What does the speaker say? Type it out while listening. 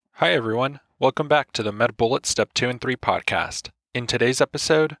Hi everyone, welcome back to the MedBullet Step 2 and 3 podcast. In today's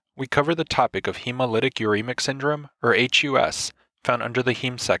episode, we cover the topic of hemolytic uremic syndrome, or HUS, found under the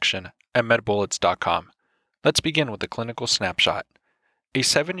Heme section at medbullets.com. Let's begin with a clinical snapshot. A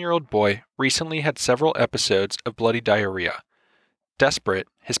 7-year-old boy recently had several episodes of bloody diarrhea. Desperate,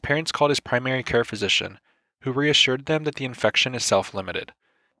 his parents called his primary care physician, who reassured them that the infection is self-limited.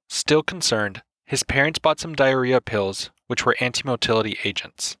 Still concerned, his parents bought some diarrhea pills, which were antimotility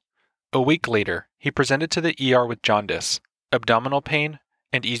agents. A week later, he presented to the ER with jaundice, abdominal pain,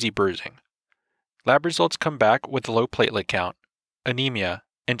 and easy bruising. Lab results come back with low platelet count, anemia,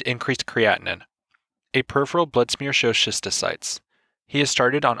 and increased creatinine. A peripheral blood smear shows schistocytes. He is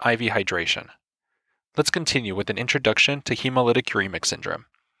started on IV hydration. Let's continue with an introduction to hemolytic uremic syndrome.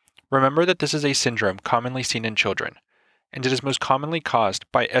 Remember that this is a syndrome commonly seen in children, and it is most commonly caused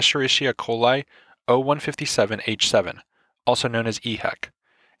by Escherichia coli O157H7, also known as EHEC,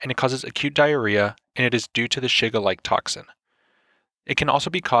 and it causes acute diarrhea, and it is due to the Shiga-like toxin. It can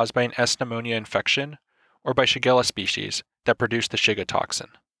also be caused by an S. pneumonia infection or by Shigella species that produce the Shiga toxin.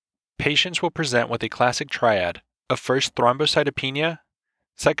 Patients will present with a classic triad of first thrombocytopenia,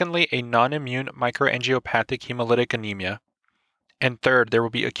 secondly a non-immune microangiopathic hemolytic anemia, and third there will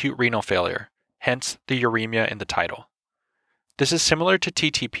be acute renal failure, hence the uremia in the title. This is similar to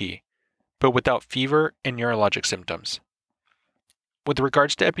TTP, but without fever and neurologic symptoms. With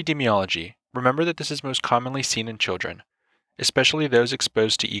regards to epidemiology, remember that this is most commonly seen in children, especially those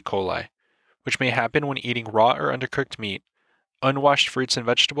exposed to E. coli, which may happen when eating raw or undercooked meat, unwashed fruits and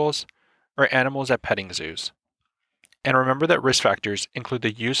vegetables, or animals at petting zoos. And remember that risk factors include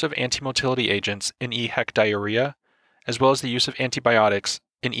the use of antimotility agents in EHEC diarrhea, as well as the use of antibiotics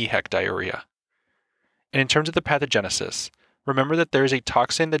in EHEC diarrhea. And in terms of the pathogenesis, remember that there is a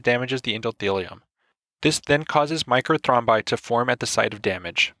toxin that damages the endothelium. This then causes microthrombi to form at the site of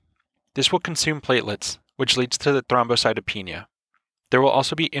damage. This will consume platelets, which leads to the thrombocytopenia. There will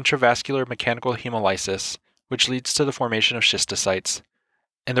also be intravascular mechanical hemolysis, which leads to the formation of schistocytes,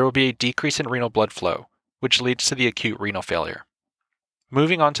 and there will be a decrease in renal blood flow, which leads to the acute renal failure.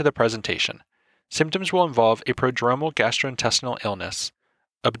 Moving on to the presentation, symptoms will involve a prodromal gastrointestinal illness,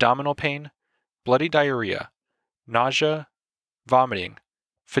 abdominal pain, bloody diarrhea, nausea, vomiting,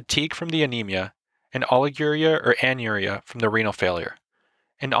 fatigue from the anemia, and oliguria or anuria from the renal failure.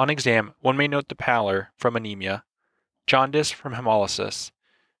 And on exam, one may note the pallor from anemia, jaundice from hemolysis,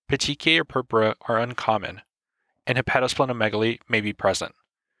 petechiae or purpura are uncommon, and hepatosplenomegaly may be present.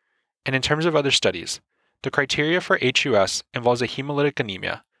 And in terms of other studies, the criteria for HUS involves a hemolytic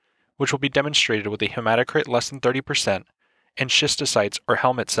anemia, which will be demonstrated with a hematocrit less than 30% and schistocytes or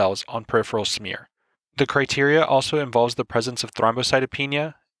helmet cells on peripheral smear. The criteria also involves the presence of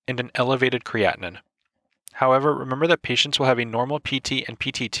thrombocytopenia and an elevated creatinine. However, remember that patients will have a normal PT and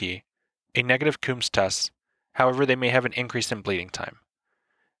PTT, a negative Coombs test, however they may have an increase in bleeding time.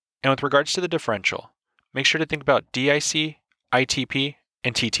 And with regards to the differential, make sure to think about DIC, ITP,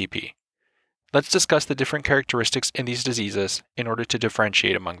 and TTP. Let's discuss the different characteristics in these diseases in order to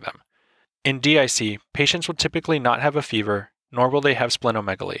differentiate among them. In DIC, patients will typically not have a fever, nor will they have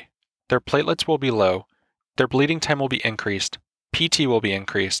splenomegaly. Their platelets will be low, their bleeding time will be increased, PT will be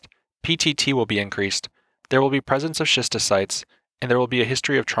increased, PTT will be increased, there will be presence of schistocytes, and there will be a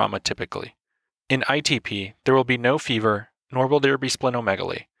history of trauma typically. In ITP, there will be no fever, nor will there be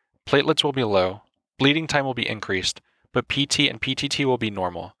splenomegaly. Platelets will be low, bleeding time will be increased, but PT and PTT will be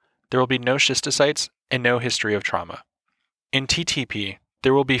normal. There will be no schistocytes and no history of trauma. In TTP,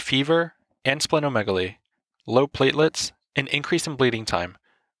 there will be fever and splenomegaly, low platelets, an increase in bleeding time,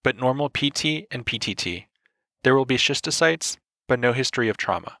 but normal PT and PTT. There will be schistocytes, but no history of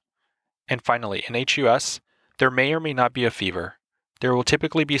trauma. And finally, in HUS, there may or may not be a fever. There will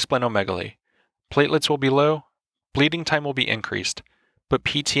typically be splenomegaly. Platelets will be low, bleeding time will be increased, but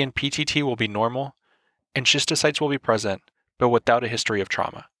PT and PTT will be normal, and schistocytes will be present, but without a history of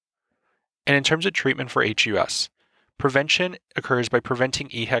trauma. And in terms of treatment for HUS, prevention occurs by preventing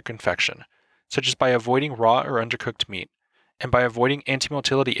EHEC infection, such as by avoiding raw or undercooked meat, and by avoiding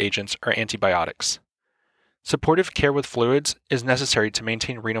antimotility agents or antibiotics. Supportive care with fluids is necessary to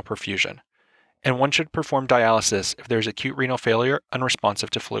maintain renal perfusion, and one should perform dialysis if there is acute renal failure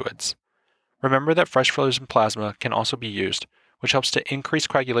unresponsive to fluids. Remember that fresh frozen plasma can also be used, which helps to increase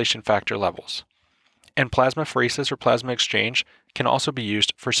coagulation factor levels. And plasmapheresis or plasma exchange can also be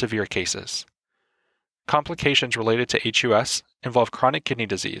used for severe cases. Complications related to HUS involve chronic kidney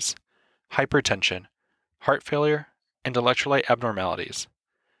disease, hypertension, heart failure, and electrolyte abnormalities.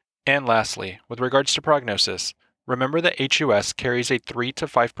 And lastly, with regards to prognosis, remember that HUS carries a 3 to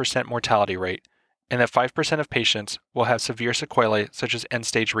 5% mortality rate and that 5% of patients will have severe sequelae such as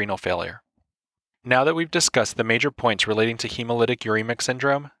end-stage renal failure. Now that we've discussed the major points relating to hemolytic uremic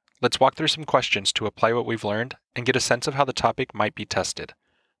syndrome, let's walk through some questions to apply what we've learned and get a sense of how the topic might be tested.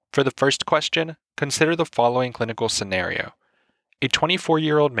 For the first question, consider the following clinical scenario. A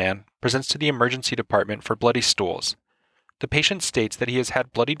 24-year-old man presents to the emergency department for bloody stools. The patient states that he has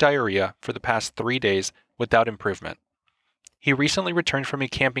had bloody diarrhea for the past 3 days without improvement. He recently returned from a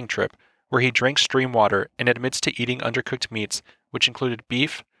camping trip where he drank stream water and admits to eating undercooked meats, which included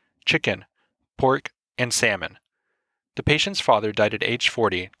beef, chicken, pork, and salmon. The patient's father died at age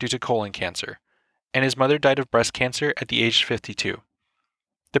 40 due to colon cancer, and his mother died of breast cancer at the age of 52.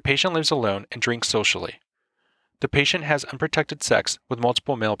 The patient lives alone and drinks socially. The patient has unprotected sex with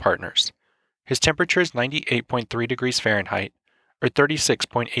multiple male partners. His temperature is 98.3 degrees Fahrenheit, or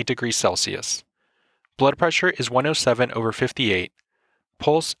 36.8 degrees Celsius. Blood pressure is 107/58.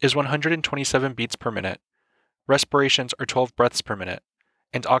 Pulse is 127 beats per minute. Respirations are 12 breaths per minute,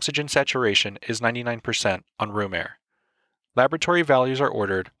 and oxygen saturation is 99% on room air. Laboratory values are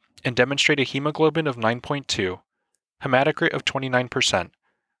ordered and demonstrate a hemoglobin of 9.2, hematocrit of 29%,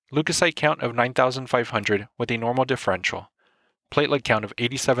 leukocyte count of 9,500 with a normal differential, platelet count of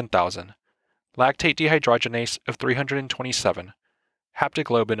 87,000, lactate dehydrogenase of 327,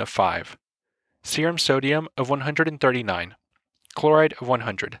 haptoglobin of 5, serum sodium of 139, chloride of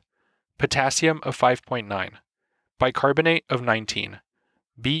 100, potassium of 5.9, bicarbonate of 19,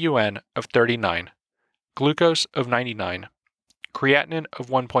 BUN of 39, glucose of 99, creatinine of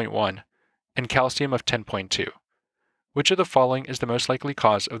 1.1, and calcium of 10.2. Which of the following is the most likely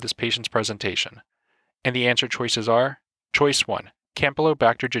cause of this patient's presentation? And the answer choices are: Choice 1,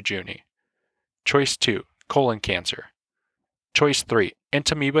 Campylobacter jejuni; Choice 2, colon cancer; Choice 3,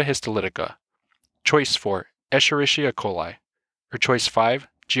 Entamoeba histolytica; Choice 4, Escherichia coli; or Choice 5,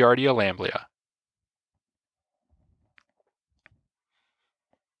 Giardia lamblia.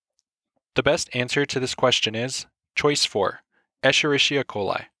 The best answer to this question is Choice 4, Escherichia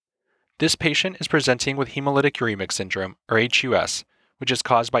coli. This patient is presenting with hemolytic uremic syndrome, or HUS, which is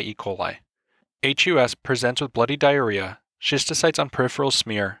caused by E. coli. HUS presents with bloody diarrhea, schistocytes on peripheral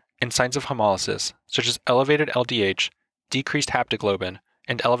smear, and signs of hemolysis, such as elevated LDH, decreased haptoglobin,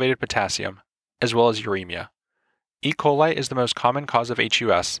 and elevated potassium, as well as uremia. E. coli is the most common cause of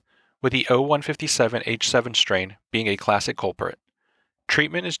HUS, with the O157H7 strain being a classic culprit.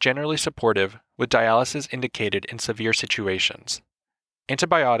 Treatment is generally supportive, with dialysis indicated in severe situations.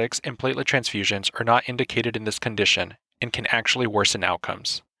 Antibiotics and platelet transfusions are not indicated in this condition and can actually worsen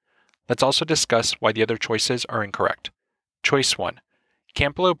outcomes. Let's also discuss why the other choices are incorrect. Choice 1.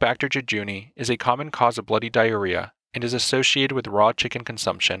 Campylobacter jejuni is a common cause of bloody diarrhea and is associated with raw chicken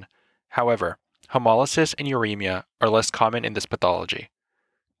consumption. However, hemolysis and uremia are less common in this pathology.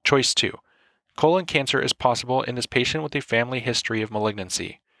 Choice 2. Colon cancer is possible in this patient with a family history of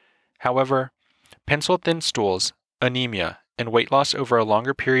malignancy. However, pencil-thin stools, anemia, and weight loss over a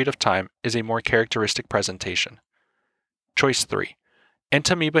longer period of time is a more characteristic presentation. Choice 3.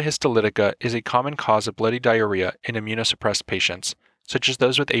 Entamoeba histolytica is a common cause of bloody diarrhea in immunosuppressed patients, such as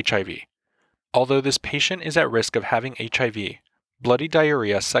those with HIV. Although this patient is at risk of having HIV, bloody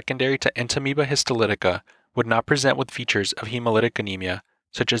diarrhea secondary to Entamoeba histolytica would not present with features of hemolytic anemia,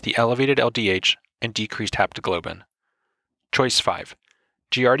 such as the elevated LDH and decreased haptoglobin. Choice 5.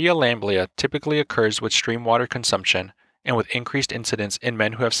 Giardia lamblia typically occurs with stream water consumption and with increased incidence in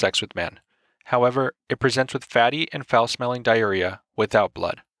men who have sex with men. However, it presents with fatty and foul-smelling diarrhea without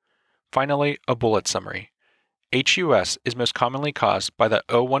blood. Finally, a bullet summary. HUS is most commonly caused by the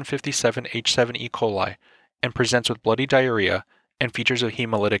O157H7 E. coli and presents with bloody diarrhea and features of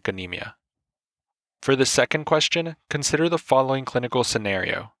hemolytic anemia. For the second question, consider the following clinical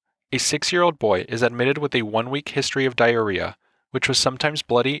scenario. A 6-year-old boy is admitted with a 1-week history of diarrhea, which was sometimes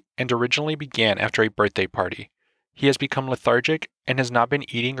bloody and originally began after a birthday party. He has become lethargic and has not been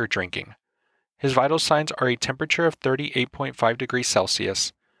eating or drinking. His vital signs are a temperature of 38.5 degrees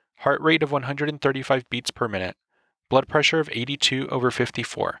Celsius, heart rate of 135 beats per minute, blood pressure of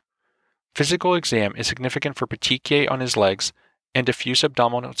 82/54. Physical exam is significant for petechiae on his legs and diffuse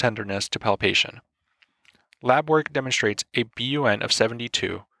abdominal tenderness to palpation. Lab work demonstrates a BUN of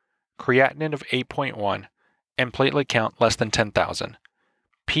 72, creatinine of 8.1, and platelet count less than 10,000.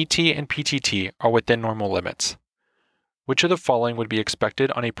 PT and PTT are within normal limits. Which of the following would be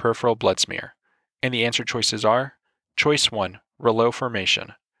expected on a peripheral blood smear? And the answer choices are: Choice 1, rouleau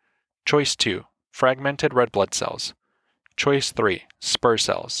formation; Choice 2, fragmented red blood cells; Choice 3, spur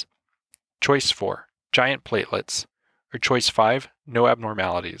cells; Choice 4, giant platelets; or Choice 5, no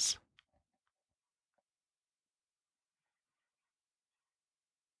abnormalities.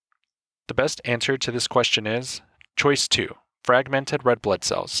 The best answer to this question is choice 2, fragmented red blood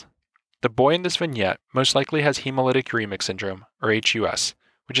cells. The boy in this vignette most likely has hemolytic uremic syndrome, or HUS,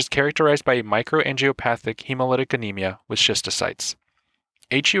 which is characterized by a microangiopathic hemolytic anemia with schistocytes.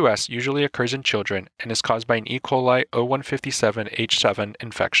 HUS usually occurs in children and is caused by an E. coli O157H7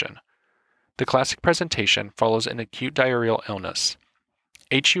 infection. The classic presentation follows an acute diarrheal illness.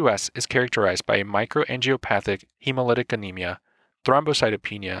 HUS is characterized by a microangiopathic hemolytic anemia,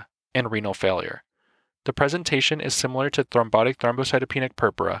 thrombocytopenia, and renal failure. The presentation is similar to thrombotic thrombocytopenic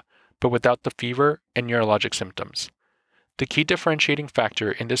purpura, but without the fever and neurologic symptoms. The key differentiating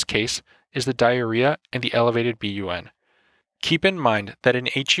factor in this case is the diarrhea and the elevated BUN. Keep in mind that in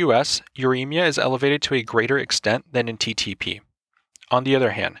HUS, uremia is elevated to a greater extent than in TTP. On the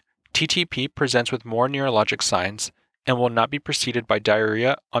other hand, TTP presents with more neurologic signs and will not be preceded by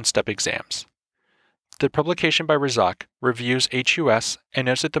diarrhea on step exams. The publication by Razak reviews HUS and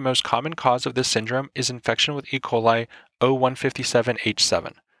notes that the most common cause of this syndrome is infection with E. coli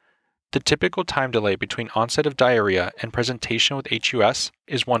O157H7. The typical time delay between onset of diarrhea and presentation with HUS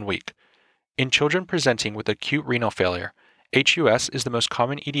is 1 week. In children presenting with acute renal failure, HUS is the most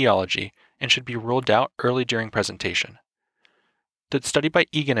common etiology and should be ruled out early during presentation. The study by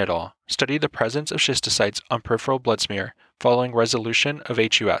Egan et al. Studied the presence of schistocytes on peripheral blood smear following resolution of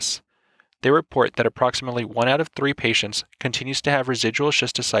HUS. They report that approximately 1 out of 3 patients continues to have residual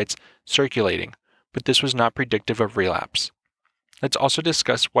schistocytes circulating, but this was not predictive of relapse. Let's also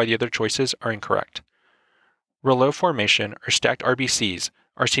discuss why the other choices are incorrect. Rouleau formation or stacked RBCs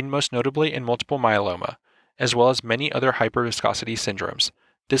are seen most notably in multiple myeloma, as well as many other hyperviscosity syndromes.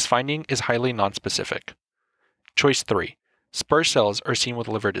 This finding is highly nonspecific. Choice 3. Spur cells are seen with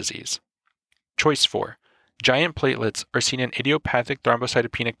liver disease. Choice 4. Giant platelets are seen in idiopathic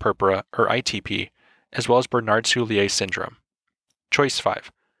thrombocytopenic purpura, or ITP, as well as Bernard-Soulier syndrome. Choice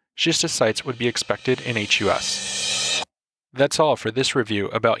 5. Schistocytes would be expected in HUS. That's all for this review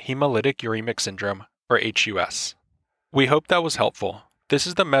about hemolytic uremic syndrome, or HUS. We hope that was helpful. This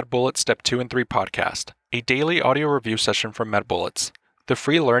is the MedBullets Step 2 and 3 podcast, a daily audio review session from MedBullets, the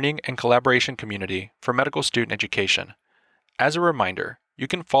free learning and collaboration community for medical student education. As a reminder, you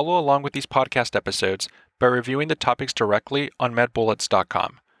can follow along with these podcast episodes by reviewing the topics directly on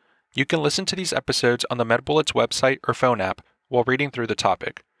medbullets.com. You can listen to these episodes on the MedBullets website or phone app while reading through the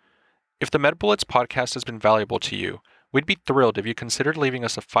topic. If the MedBullets podcast has been valuable to you, we'd be thrilled if you considered leaving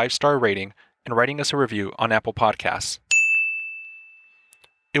us a 5-star rating and writing us a review on Apple Podcasts.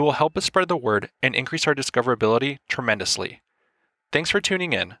 It will help us spread the word and increase our discoverability tremendously. Thanks for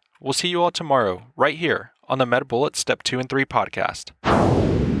tuning in. We'll see you all tomorrow, right here, on the MedBullets Step 2 and 3 podcast.